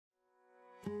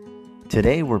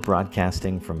Today we're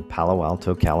broadcasting from Palo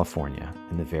Alto, California,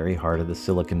 in the very heart of the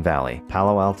Silicon Valley.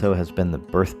 Palo Alto has been the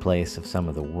birthplace of some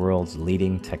of the world's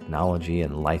leading technology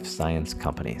and life science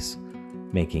companies,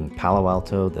 making Palo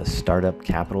Alto the startup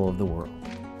capital of the world.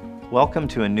 Welcome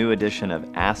to a new edition of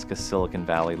Ask a Silicon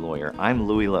Valley Lawyer. I'm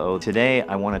Louis Lehot. Today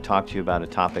I want to talk to you about a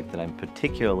topic that I'm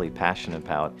particularly passionate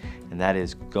about, and that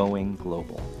is going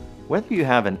global. Whether you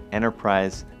have an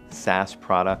enterprise SaaS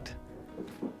product,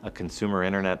 a consumer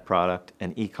internet product,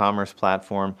 an e-commerce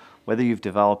platform, whether you've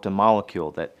developed a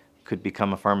molecule that could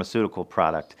become a pharmaceutical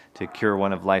product to cure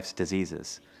one of life's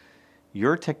diseases,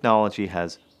 your technology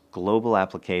has global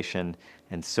application,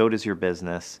 and so does your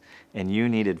business, and you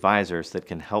need advisors that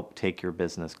can help take your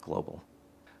business global.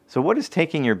 So what does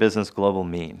taking your business global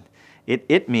mean?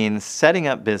 It means setting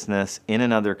up business in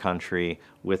another country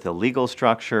with a legal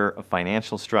structure, a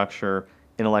financial structure,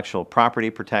 intellectual property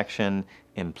protection,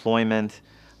 employment,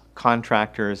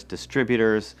 contractors,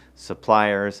 distributors,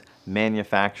 suppliers,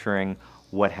 manufacturing,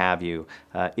 what have you.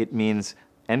 It means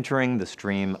entering the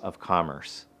stream of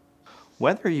commerce.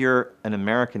 Whether you're an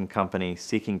American company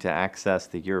seeking to access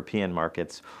the European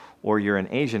markets or you're an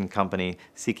Asian company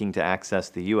seeking to access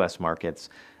the US markets,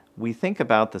 we think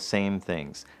about the same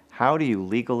things. How do you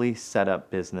legally set up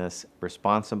business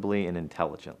responsibly and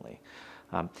intelligently?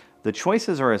 The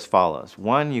choices are as follows.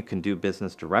 One, you can do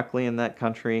business directly in that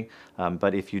country,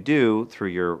 but if you do through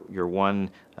your one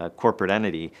corporate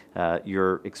entity,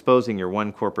 you're exposing your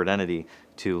one corporate entity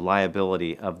to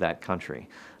liability of that country.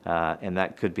 And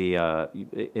that could be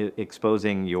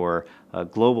exposing your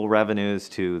global revenues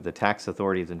to the tax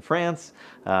authorities in France,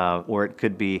 or it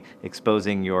could be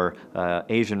exposing your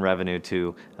Asian revenue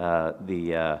to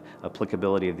the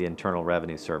applicability of the Internal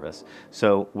Revenue Service.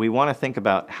 So we want to think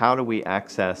about how do we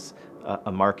access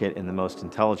a market in the most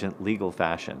intelligent legal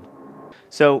fashion.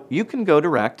 So you can go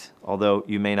direct, although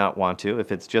you may not want to.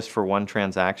 If it's just for one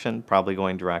transaction, probably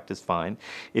going direct is fine.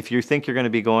 If you think you're going to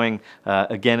be going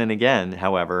again and again,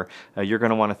 however, you're going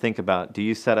to want to think about, do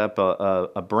you set up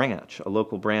a branch, a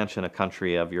local branch in a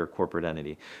country of your corporate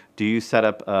entity? Do you set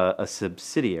up a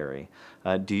subsidiary?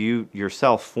 Do you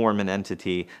yourself form an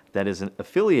entity that is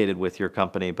affiliated with your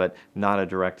company but not a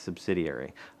direct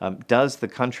subsidiary? Does the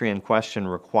country in question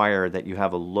require that you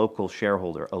have a local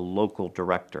shareholder, a local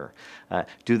director?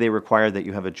 Do they require that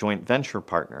you have a joint venture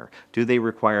partner? Do they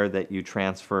require that you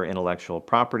transfer intellectual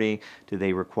property? Do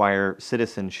they require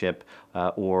citizenship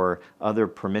or other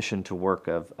permission to work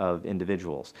of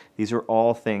individuals? These are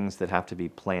all things that have to be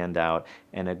planned out,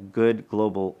 and a good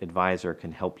global advisor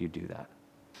can help you do that.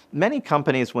 Many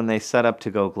companies, when they set up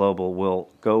to go global, will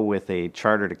go with a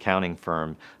chartered accounting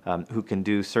firm who can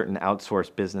do certain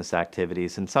outsourced business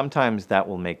activities, and sometimes that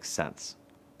will make sense.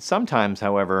 Sometimes,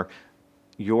 however,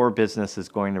 your business is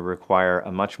going to require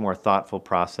a much more thoughtful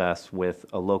process with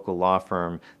a local law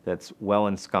firm that's well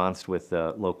ensconced with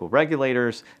the local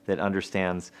regulators, that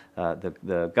understands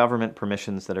the government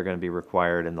permissions that are going to be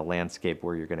required in the landscape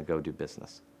where you're going to go do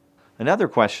business. Another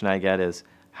question I get is,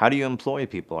 how do you employ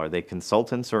people? Are they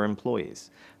consultants or employees?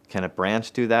 Can a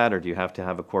branch do that, or do you have to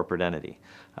have a corporate entity?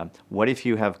 What if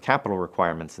you have capital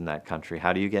requirements in that country?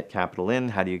 How do you get capital in?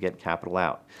 How do you get capital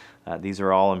out? These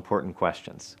are all important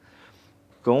questions.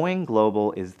 Going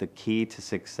global is the key to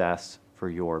success for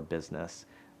your business.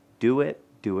 Do it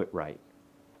right.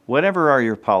 Whatever are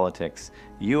your politics,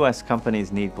 U.S.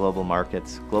 companies need global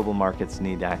markets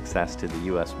need access to the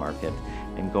U.S. market,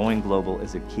 and going global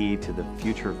is a key to the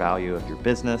future value of your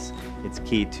business, it's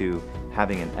key to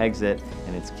having an exit,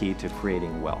 and it's key to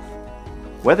creating wealth.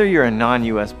 Whether you're a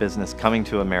non-U.S. business coming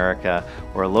to America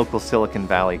or a local Silicon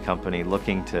Valley company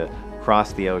looking to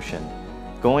cross the ocean,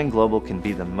 going global can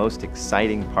be the most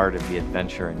exciting part of the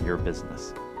adventure in your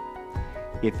business.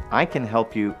 If I can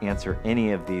help you answer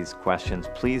any of these questions,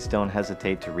 please don't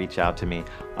hesitate to reach out to me.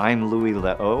 I'm Louis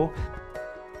Lehot.